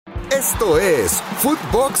Esto es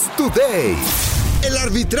Footbox Today. El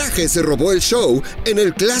arbitraje se robó el show en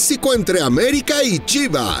el Clásico entre América y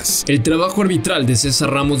Chivas. El trabajo arbitral de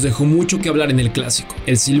César Ramos dejó mucho que hablar en el Clásico.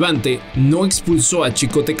 El silbante no expulsó a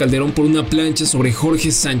Chicote Calderón por una plancha sobre Jorge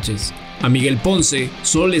Sánchez. A Miguel Ponce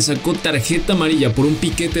solo le sacó tarjeta amarilla por un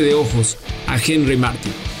piquete de ojos a Henry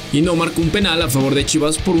Martin. Y no marcó un penal a favor de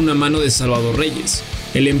Chivas por una mano de Salvador Reyes.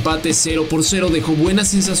 El empate 0-0 dejó buenas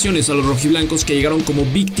sensaciones a los rojiblancos, que llegaron como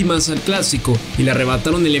víctimas al Clásico y le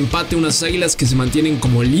arrebataron el empate a unas Águilas que se mantienen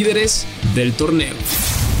como líderes del torneo.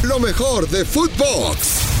 Lo mejor de Footbox.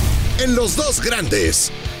 En los dos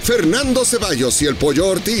grandes, Fernando Ceballos y el Pollo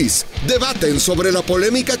Ortiz debaten sobre la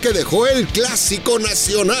polémica que dejó el Clásico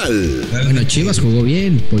Nacional. Bueno, Chivas jugó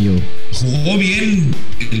bien, Pollo. Jugó bien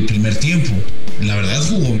el primer tiempo. La verdad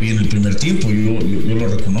jugó bien el primer tiempo, yo lo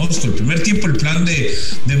reconozco. El primer tiempo el plan de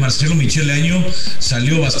Marcelo Michele Año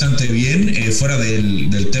salió bastante bien, fuera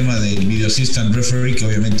del tema del video assistant referee, que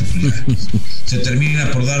obviamente se termina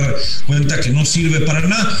por dar cuenta que no sirve para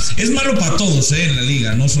nada. Es malo para todos en la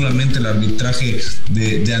liga, no solamente el arbitraje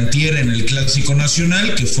de antier en el Clásico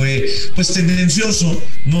Nacional, que fue pues tendencioso,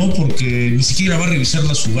 ¿no? Porque ni siquiera va a revisar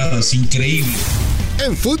las jugadas, increíble.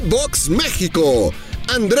 En Footbox México,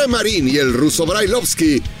 André Marín y el ruso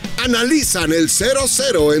Brailovsky analizan el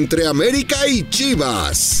 0-0 entre América y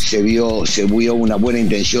Chivas. Se vio una buena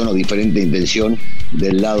intención o diferente intención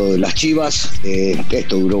del lado de las Chivas.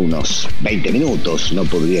 Esto duró unos 20 minutos, no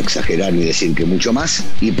podría exagerar ni decir que mucho más.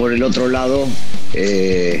 Y por el otro lado,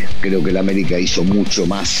 creo que el América hizo mucho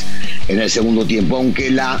más en el segundo tiempo,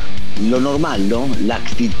 aunque lo normal, ¿no? La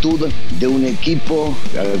actitud de un equipo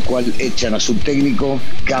al cual echan a su técnico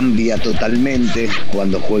cambia totalmente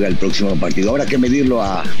cuando juega el próximo partido. Habrá que medirlo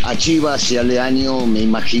a Chivas y a Leaño, me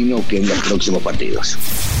imagino que en los próximos partidos.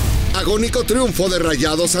 Agónico triunfo de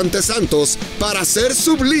Rayados ante Santos para ser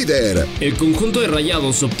sublíder. El conjunto de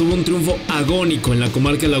Rayados obtuvo un triunfo agónico en la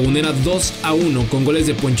comarca lagunera 2-1 con goles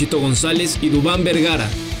de Ponchito González y Dubán Vergara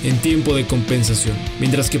en tiempo de compensación,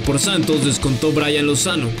 mientras que por Santos descontó Brian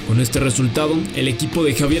Lozano. Con este resultado, el equipo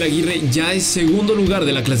de Javier Aguirre ya es segundo lugar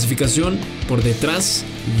de la clasificación por detrás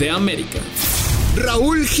de América.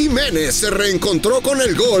 Raúl Jiménez se reencontró con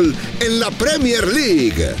el gol en la Premier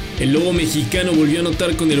League. El lobo mexicano volvió a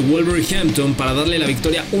anotar con el Wolverhampton para darle la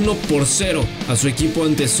victoria 1-0 a su equipo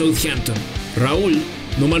ante Southampton. Raúl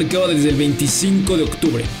no marcaba desde el 25 de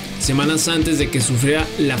octubre, semanas antes de que sufriera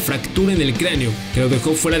la fractura en el cráneo, que lo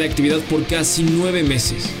dejó fuera de actividad por casi 9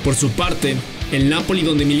 meses. Por su parte, el Napoli,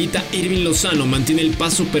 donde milita Irving Lozano, mantiene el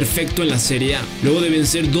paso perfecto en la Serie A. Luego de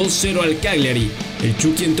vencer 2-0 al Cagliari, el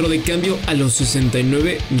Chucky entró de cambio a los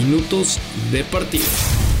 69 minutos de partido.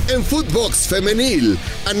 En Footbox Femenil,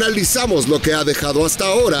 analizamos lo que ha dejado hasta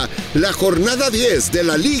ahora la jornada 10 de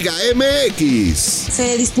la Liga MX.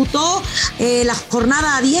 Se disputó la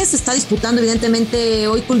jornada 10, se está disputando evidentemente,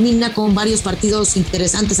 hoy culmina con varios partidos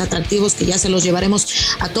interesantes, atractivos, que ya se los llevaremos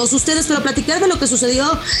a todos ustedes, pero platicar de lo que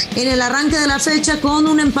sucedió en el arranque de la fecha con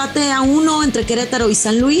un empate a 1 entre Querétaro y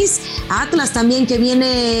San Luis. Atlas también, que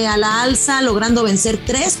viene a la alza, logrando vencer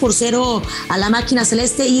 3-0 a la máquina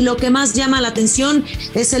celeste, y lo que más llama la atención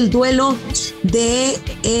es el duelo de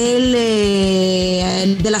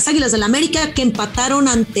las Águilas del América, que empataron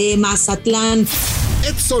ante Mazatlán.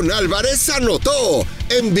 Edson Álvarez anotó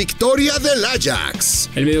en victoria del Ajax.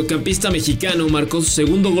 El mediocampista mexicano marcó su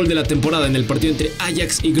segundo gol de la temporada en el partido entre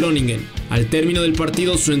Ajax y Groningen. Al término del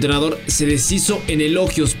partido, su entrenador se deshizo en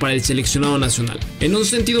elogios para el seleccionado nacional. En un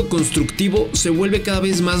sentido constructivo, se vuelve cada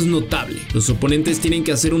vez más notable. Los oponentes tienen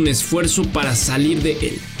que hacer un esfuerzo para salir de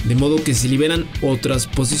él, de modo que se liberan otras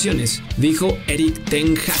posiciones, dijo Erik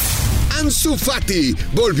ten Hag. Ansu Fati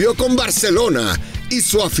volvió con Barcelona y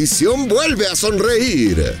su afición vuelve a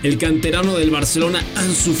sonreír. El canterano del Barcelona,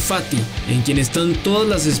 Ansu Fati, en quien están todas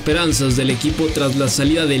las esperanzas del equipo tras la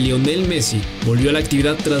salida de Lionel Messi, volvió a la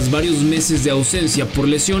actividad tras varios meses de ausencia por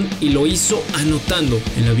lesión, y lo hizo anotando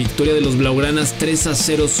en la victoria de los blaugranas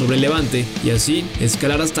 3-0 sobre Levante, y así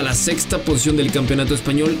escalar hasta la sexta posición del campeonato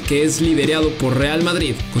español, que es liderado por Real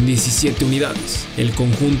Madrid con 17 unidades. El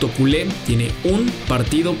conjunto culé tiene un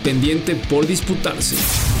partido pendiente por disputarse.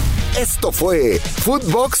 Esto fue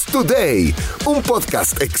Footbox Today, un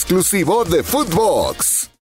podcast exclusivo de Footbox.